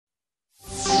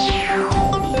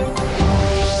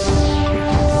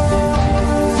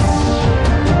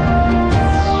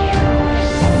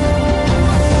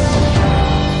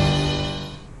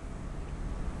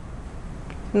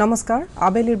নমস্কাৰ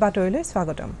আবেলিৰ বাতৰিলৈ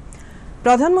স্বাগতম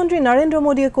প্ৰধানমন্ত্ৰী নৰেন্দ্ৰ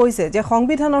মোদীয়ে কৈছে যে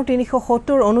সংবিধানৰ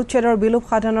 ৩৭০ অনুচ্ছেদৰ বিলোপ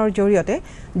সাধনৰ জৰিয়তে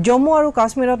জম্মু আৰু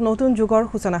কাশ্মীৰত নতুন যুগৰ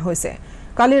সূচনা হৈছে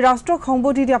কালি ৰাষ্ট্ৰক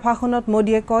সম্বোধি দিয়া ভাষণত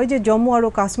মোদীয়ে কয় যে জম্মু আৰু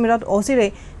কাশ্মীৰত অচিৰে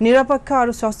নিৰপেক্ষ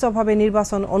আৰু স্বচ্ছভাৱে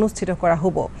নিৰ্বাচন অনুষ্ঠিত কৰা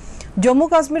হ'ব জম্মু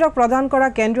কাশ্মীৰক প্ৰদান কৰা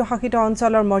কেন্দ্ৰীয় শাসিত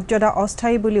অঞ্চলৰ মৰ্যাদা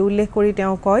অস্থায়ী বুলি উল্লেখ কৰি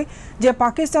তেওঁ কয় যে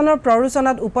পাকিস্তানৰ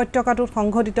প্ৰৰোচনাত উপত্যকাটোত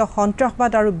সংঘটিত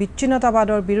সন্ত্ৰাসবাদ আৰু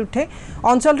বিচ্ছিন্নতাবাদৰ বিৰুদ্ধে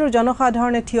অঞ্চলটোৰ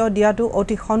জনসাধাৰণে থিয় দিয়াটো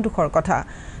অতি সন্তোষৰ কথা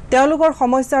তেওঁলোকৰ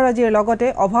সমস্যাৰাজিৰ লগতে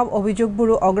অভাৱ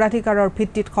অভিযোগবোৰো অগ্ৰাধিকাৰৰ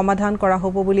ভিত্তিত সমাধান কৰা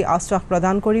হ'ব বুলি আশ্বাস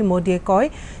প্ৰদান কৰি মোদীয়ে কয়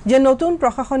যে নতুন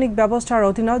প্ৰশাসনিক ব্যৱস্থাৰ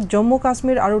অধীনত জম্মু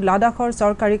কাশ্মীৰ আৰু লাডাখৰ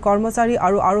চৰকাৰী কৰ্মচাৰী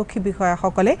আৰু আৰক্ষী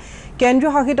বিষয়াসকলে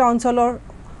কেন্দ্ৰীয় শাসিত অঞ্চলৰ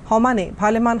সমানে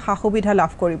ভালেমান সা-সুবিধা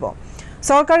লাভ কৰিব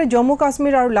চৰকাৰে জম্মু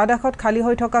কাশ্মীৰ আৰু লাডাখত খালী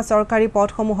হৈ থকা চৰকাৰী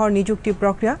পদসমূহৰ নিযুক্তি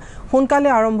প্ৰক্ৰিয়া সোনকালে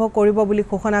আৰম্ভ কৰিব বুলি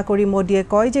ঘোষণা কৰি মোদীয়ে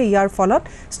কয় যে ইয়াৰ ফলত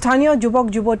স্থানীয় যুৱক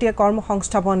যুৱতীয়ে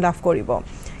কৰ্মসংস্থাপন লাভ কৰিব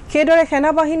সেইদৰে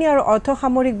সেনাবাহিনী আৰু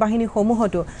অৰ্থসামৰিক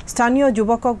বাহিনীসমূহতো স্থানীয়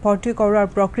যুৱকক ভৰ্তি কৰোৱাৰ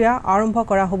প্ৰক্ৰিয়া আৰম্ভ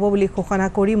কৰা হ'ব বুলি ঘোষণা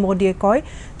কৰি মোদীয়ে কয়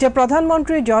যে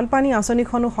প্ৰধানমন্ত্ৰীৰ জলপানী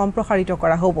আঁচনিখনো সম্প্ৰসাৰিত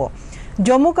কৰা হ'ব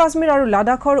জম্মু কাশ্মীৰ আৰু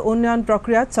লাডাখৰ উন্নয়ন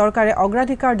প্ৰক্ৰিয়াত চৰকাৰে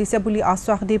অগ্ৰাধিকাৰ দিছে বুলি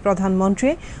আশ্বাস দি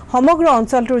প্ৰধানমন্ত্ৰীয়ে সমগ্ৰ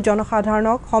অঞ্চলটোৰ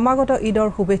জনসাধাৰণক সমাগত ঈদৰ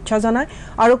শুভেচ্ছা জনায়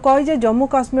আৰু কয় যে জম্মু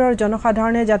কাশ্মীৰৰ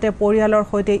জনসাধাৰণে যাতে পৰিয়ালৰ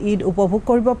সৈতে ঈদ উপভোগ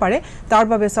কৰিব পাৰে তাৰ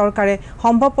বাবে চৰকাৰে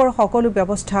সম্ভৱপৰ সকলো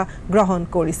ব্যৱস্থা গ্ৰহণ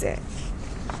কৰিছে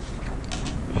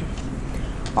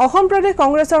অসম প্ৰদেশ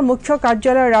কংগ্ৰেছৰ মুখ্য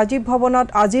কাৰ্যালয় ৰাজীৱ ভৱনত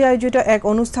আজি আয়োজিত এক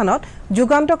অনুষ্ঠানত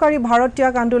যুগান্তকাৰী ভাৰত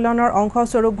ত্যাগ আন্দোলনৰ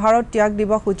অংশস্বৰূপ ভাৰত ত্যাগ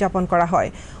দিৱস উদযাপন কৰা হয়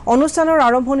অনুষ্ঠানৰ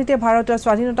আৰম্ভণিতে ভাৰতৰ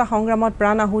স্বাধীনতা সংগ্ৰামত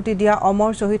প্ৰাণ আহুতি দিয়া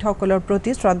অমৰ শ্বহীদসকলৰ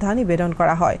প্ৰতি শ্ৰদ্ধা নিবেদন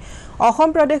কৰা হয় অসম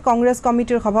প্ৰদেশ কংগ্ৰেছ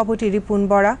কমিটিৰ সভাপতি ৰিপুন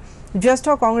বৰা জ্যেষ্ঠ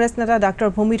কংগ্ৰেছ নেতা ডাক্তৰ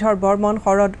ভূমিধৰ বৰ্মন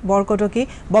শৰদ বৰকটকী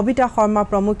ববিতা শৰ্মা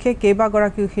প্ৰমুখ্যে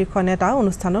কেইবাগৰাকীও শীৰ্ষ নেতা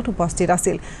অনুষ্ঠানত উপস্থিত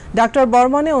আছিল ডাক্তৰ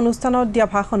বৰ্মনে অনুষ্ঠানত দিয়া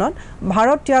ভাষণত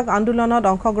ভাৰত ত্যাগ আন্দোলনত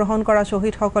অংশগ্ৰহণ কৰা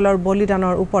শ্বহীদসকলৰ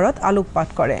বলিদানৰ ওপৰত আলোকপাত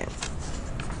কৰে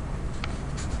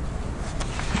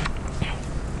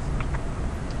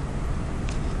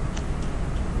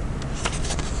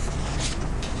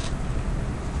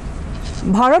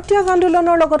ভাৰত ত্যাগ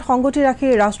আন্দোলনৰ লগত সংগতি ৰাখি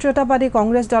ৰাষ্ট্ৰীয়তাবাদী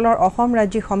কংগ্ৰেছ দলৰ অসম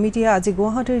ৰাজ্যিক সমিতিয়ে আজি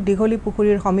গুৱাহাটীৰ দীঘলী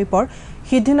পুখুৰীৰ সমীপৰ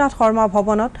সিদ্ধিনাথ শৰ্মা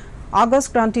ভৱনত আগষ্ট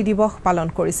ক্ৰান্তি দিৱস পালন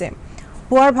কৰিছে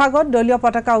পুৱাৰ ভাগত দলীয়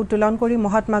পতাকা উত্তোলন কৰি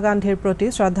মহাত্মা গান্ধীৰ প্ৰতি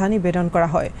শ্ৰদ্ধা নিবেদন কৰা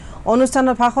হয়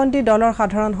অনুষ্ঠানত ভাষণ দি দলৰ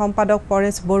সাধাৰণ সম্পাদক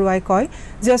পৰেশ বৰুৱাই কয়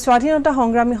যে স্বাধীনতা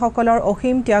সংগ্ৰামীসকলৰ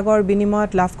অসীম ত্যাগৰ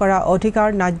বিনিময়ত লাভ কৰা অধিকাৰ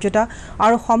ন্যায্যতা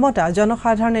আৰু সমতা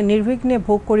জনসাধাৰণে নিৰ্বিঘ্নে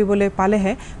ভোগ কৰিবলৈ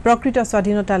পালেহে প্ৰকৃত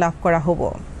স্বাধীনতা লাভ কৰা হ'ব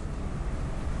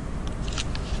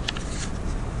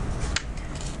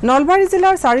নলবাৰী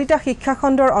জিলাৰ 4টা শিক্ষা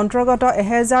খণ্ডৰ অন্তৰ্গত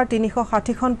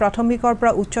 1360খন প্ৰাথমিকৰ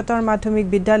পৰা উচ্চতৰ মাধ্যমিক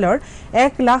বিদ্যালয়ৰ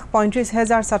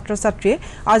 1,35,000 ছাত্ৰ-ছাত্ৰীয়ে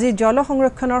আজি জল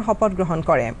সংৰক্ষণৰ শপত গ্ৰহণ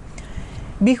কৰে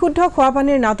বিশুদ্ধ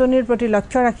খোৱাপানীৰ নাটনিৰ প্ৰতি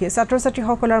লক্ষ্য ৰাখি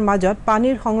ছাত্ৰ-ছাত্ৰীসকলৰ মাজত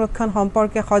পানীৰ সংৰক্ষণ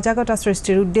সম্পৰ্কে সজাগতা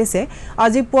সৃষ্টিৰ উদ্দেশ্যে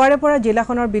আজি পুৱাৰে পৰা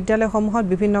জিলাখনৰ বিদ্যালয়সমূহত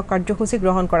বিভিন্ন কাৰ্যসূচী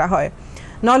গ্ৰহণ কৰা হয়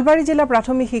নলবাৰী জিলা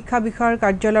প্ৰাথমিক শিক্ষা বিষয়ৰ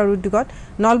কাৰ্যালয়ৰ উদ্যোগত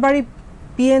নলবাৰী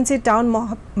PNC টাউন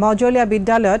মজলীয়া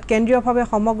বিদ্যালয়ত কেন্দ্ৰীয়ভাৱে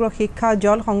সমগ্ৰ শিক্ষা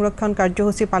জল সংৰক্ষণ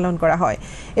কাৰ্যসূচী পালন কৰা হয়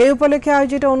এই উপলক্ষে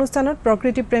আয়োজিত অনুষ্ঠানত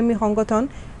প্ৰকৃতি প্ৰেমী সংগঠন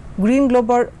গ্ৰীণ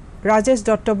গ্লোবৰ ৰাজেশ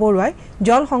দত্ত বৰুৱাই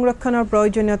জল সংৰক্ষণৰ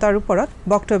প্ৰয়োজনীয়তাৰ ওপৰত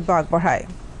বক্তব্য আগবঢ়ায়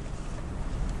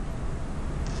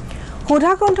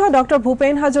সুধাকণ্ঠ ডক্টৰ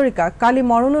ভূপেন হাজৰিকাক কালি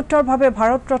মৰণোত্তৰভাৱে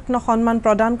ভাৰত ৰত্ন সন্মান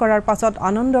প্ৰদান কৰাৰ পাছত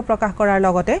আনন্দ প্ৰকাশ কৰাৰ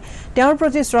লগতে তেওঁৰ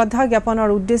প্ৰতি শ্ৰদ্ধা জ্ঞাপনৰ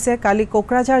উদ্দেশ্যে কালি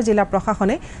কোকৰাঝাৰ জিলা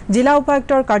প্ৰশাসনে জিলা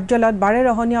উপায়ুক্তৰ কাৰ্যালয়ত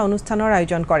বাৰেৰহণীয়া অনুষ্ঠানৰ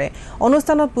আয়োজন কৰে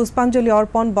অনুষ্ঠানত পুষ্পাঞ্জলি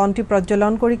অৰ্পণ বন্তি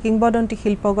প্ৰজ্বলন কৰি কিংবদন্তি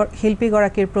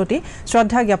শিল্পীগৰাকীৰ প্ৰতি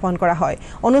শ্ৰদ্ধা জ্ঞাপন কৰা হয়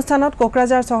অনুষ্ঠানত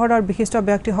কোকৰাঝাৰ চহৰৰ বিশিষ্ট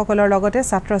ব্যক্তিসকলৰ লগতে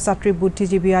ছাত্ৰ-ছাত্ৰী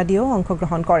বুদ্ধিজীৱী আদিও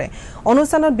অংশগ্ৰহণ কৰে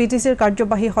অনুষ্ঠানত বিটিচিৰ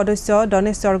কাৰ্যবাহী সদস্য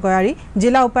দনেশ্বৰ গয়াৰী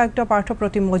জিলা উপায়ুক্ত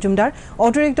পাৰ্থপ্ৰতিম মজুমদাৰ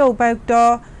অতিৰিক্ত উপায়ুক্ত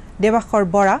দেৱাশৰ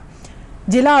বৰা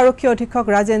জিলা আৰক্ষী অধীক্ষক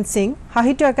ৰাজেন সিং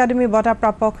সাহিত্য একাডেমী বঁটা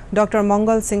প্ৰাপক ডক্টৰ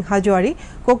মংগল সিং হাজোৱাৰী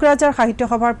কোকৰাঝাৰ সাহিত্য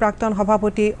সভাৰ প্ৰাক্তন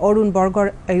সভাপতি অৰুণ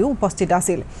বৰগড়েও উপস্থিত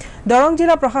আছিল দৰং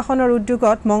জিলা প্ৰশাসনৰ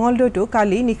উদ্যোগত মঙলদৈতো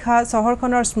কালি নিশা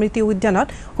চহৰখনৰ স্মৃতি উদ্যানত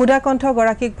সুধাকণ্ঠ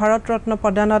গৰাকীক ভাৰত ৰত্ন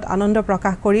প্ৰদানত আনন্দ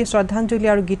প্ৰকাশ কৰি শ্ৰদ্ধাঞ্জলি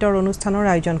আৰু গীতৰ অনুষ্ঠানৰ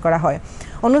আয়োজন কৰা হয়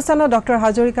অনুষ্ঠানত ডক্টৰ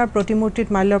হাজৰিকাৰ প্ৰতিমূৰ্তিত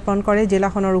মাল্যাৰ্পণ কৰে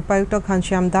জিলাখনৰ উপায়ুক্ত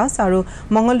ঘনশ্যাম দাস আৰু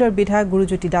মঙলদৈৰ বিধায়ক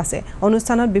গুৰুজ্যোতি দাসে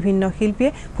অনুষ্ঠানত বিভিন্ন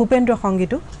শিল্পীয়ে ভূপেন্দ্ৰ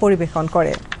সংগীতো পৰিৱেশন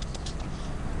কৰে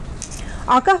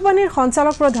আকাশবাণীৰ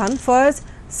সঞ্চালক প্ৰধান ফয়জ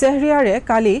চেহৰিয়াৰে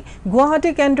কালি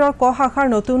গুৱাহাটী কেন্দ্ৰৰ ক শাখাৰ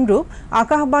নতুন ৰূপ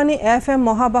আকাশবাণী FM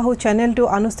মহাবাহু চেনেলটো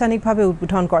আনুষ্ঠানিকভাৱে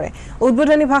উদ্বোধন কৰে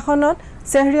উদ্বোধনী ভাষণত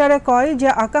চেহৰিয়াৰে কয় যে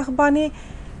আকাশবাণী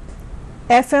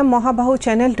FM মহাবাহু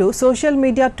চেনেলটো সোশ্যাল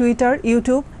মিডিয়া টুইটাৰ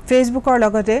ইউটিউব ফেচবুকৰ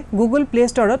লগতে Google play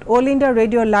ষ্টৰত all India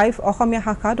radio' live অসমীয়া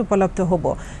শাখাত উপলব্ধ হ'ব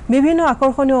বিভিন্ন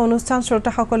আকৰ্ষণীয় অনুষ্ঠান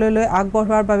শ্ৰোতাসকললৈ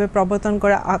আগবঢ়োৱাৰ বাবে প্ৰৱৰ্তন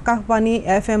কৰা আকাশবাণী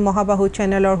FM মহাবাহু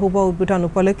চেনেলৰ শুভ উদ্বোধন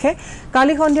উপলক্ষে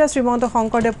কালি সন্ধিয়া শ্ৰীমন্ত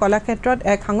শংকৰদেৱ কলাক্ষেত্ৰত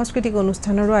এক সাংস্কৃতিক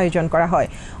অনুষ্ঠানৰো আয়োজন কৰা হয়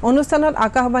অনুষ্ঠানত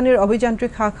আকাশবাণীৰ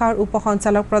অভিযান্ত্ৰিক শাখাৰ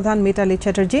উপসঞ্চালক প্ৰধান মিতালী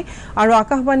চেটাৰ্জী আৰু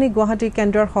আকাশবাণী গুৱাহাটী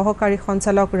কেন্দ্ৰৰ সহকাৰী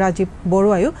সঞ্চালক ৰাজীৱ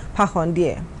বৰুৱায়ো ভাষণ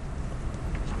দিয়ে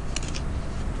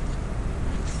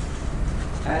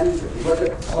And what a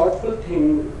thoughtful thing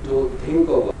to think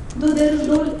of. Though there is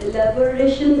no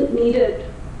elaboration needed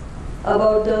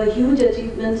about the huge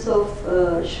achievements of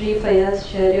Shri Fayaz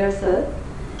Shahryar sir.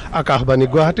 Akashvani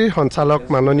গুৱাহাটীৰ সঞ্চালক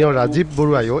মাননীয় ৰাজীৱ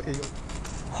বৰুৱায়ো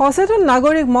সচেতন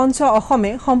নাগৰিক মঞ্চ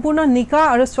অসমে সম্পূৰ্ণ নিকা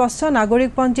আৰু স্বচ্ছ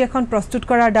নাগৰিক পঞ্জী এখন প্ৰস্তুত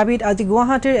কৰাৰ দাবীত আজি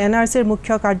গুৱাহাটীৰ NRCৰ মুখ্য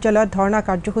কাৰ্যালয়ত ধৰ্ণা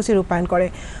কাৰ্যসূচী ৰূপায়ণ কৰে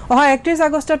অহা 31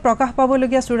 আগষ্টত প্ৰকাশ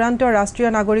পাবলগীয়া চূড়ান্ত ৰাষ্ট্ৰীয়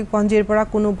নাগৰিক পঞ্জীৰ পৰা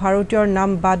কোনো ভাৰতীয়ৰ নাম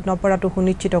বাদ নপৰাটো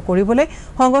সুনিশ্চিত কৰিবলৈ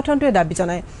সংগঠনটোৱে দাবী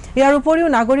জনায় ইয়াৰ উপৰিও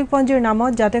নাগৰিক পঞ্জীৰ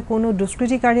নামত যাতে কোনো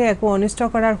দুষ্কৃতিকাৰীয়ে একো অনিষ্ট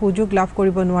কৰাৰ সুযোগ লাভ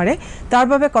কৰিব নোৱাৰে তাৰ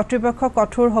বাবে কৰ্তৃপক্ষ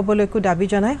কঠোৰ হ'বলৈকো দাবী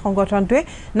জনায় সংগঠনটোৱে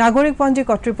নাগৰিক পঞ্জী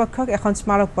কৰ্তৃপক্ষক এখন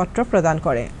স্মাৰক পত্ৰ প্ৰদান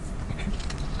কৰে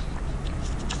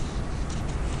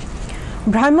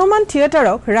ভ্ৰাম্যমান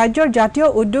থিয়েটাৰক ৰাজ্যৰ জাতীয়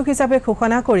উদ্যোগ হিচাপে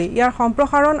ঘোষণা কৰি ইয়াৰ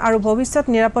সম্প্ৰসাৰণ আৰু ভৱিষ্যত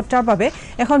নিৰাপত্তাৰ বাবে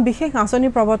এখন বিশেষ আঁচনি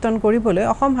প্ৰৱৰ্তন কৰিবলৈ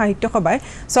অসম সাহিত্য সভাই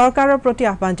চৰকাৰৰ প্ৰতি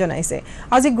আহ্বান জনাইছে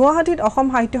আজি গুৱাহাটীত অসম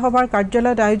সাহিত্য সভাৰ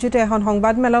কাৰ্যালয়ত আয়োজিত এখন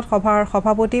সংবাদমেলত সভাৰ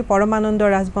সভাপতি পৰমানন্দ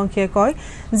ৰাজবংশীয়ে কয়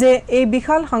যে এই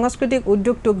বিশাল সাংস্কৃতিক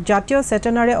উদ্যোগটোক জাতীয়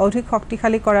চেতনাৰে অধিক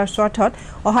শক্তিশালী কৰাৰ স্বাৰ্থত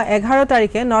অহা 11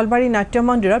 তাৰিখে নলবাৰী নাট্য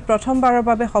মন্দিৰত প্ৰথমবাৰৰ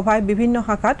বাবে সভাই বিভিন্ন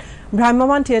শাখাত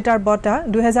ভ্ৰাম্যমান থিয়েটাৰ বঁটা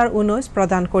 2019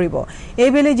 প্ৰদান কৰিব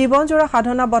এইবেলি জীৱনজোৰা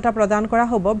সাধনা বঁটা প্ৰদান কৰা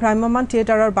হ'ব ভ্ৰাম্যমান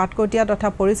থিয়েটাৰৰ বাটকটীয়া তথা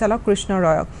পৰিচালক কৃষ্ণ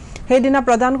ৰয়ক সেইদিনা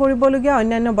প্ৰদান কৰিবলগীয়া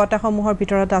অন্যান্য বঁটাসমূহৰ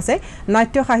ভিতৰত আছে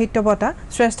নাট্য সাহিত্য বঁটা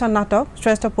শ্ৰেষ্ঠ নাটক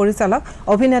শ্ৰেষ্ঠ পৰিচালক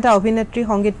অভিনেতা অভিনেত্ৰী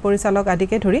সংগীত পৰিচালক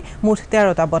আদিকে ধৰি মুঠ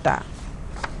 13টা বঁটা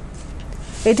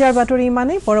এতিয়াৰ বাতৰি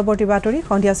ইমানেই পৰৱৰ্তী বাতৰি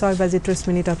সন্ধিয়া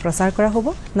 6:30 প্ৰচাৰ কৰা হ'ব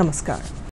নমস্কাৰ